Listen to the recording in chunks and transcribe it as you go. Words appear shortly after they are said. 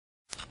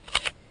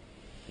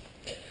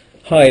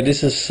Hi,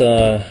 this is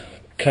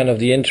kind of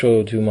the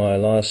intro to my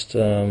last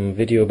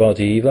video about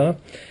the IWA.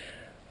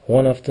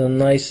 One of the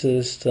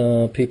nicest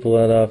people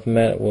that I've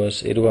met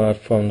was Eduard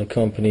from the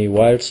company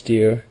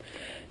Wildsteer.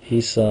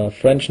 He's a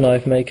French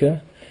knife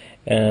maker,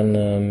 and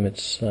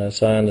it's,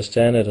 as I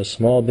understand it, a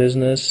small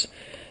business,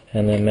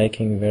 and they're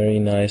making very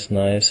nice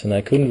knives, and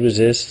I couldn't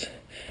resist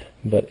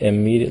but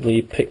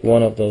immediately picked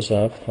one of those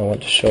up. I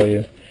want to show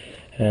you,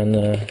 and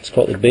it's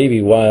called the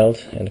Baby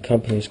Wild, and the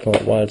company is called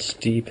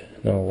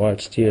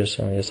Wildsteer,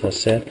 sorry, as I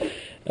said,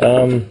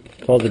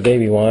 called the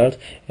Baby Wild,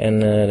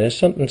 and there's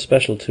something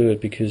special to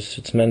it because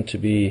it's meant to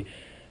be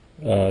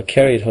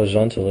carried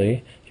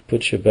horizontally. You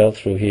put your belt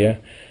through here.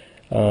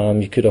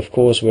 You could of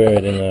course wear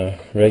it in a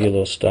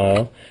regular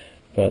style,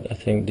 but I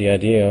think the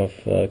idea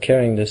of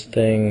carrying this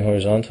thing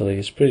horizontally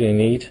is pretty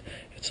neat.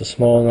 It's a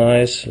small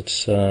knife.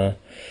 It's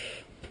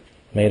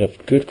made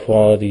of good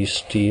quality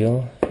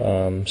steel,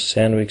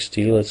 Sandvik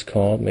steel it's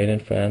called, made in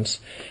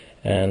France,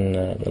 and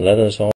the leather is all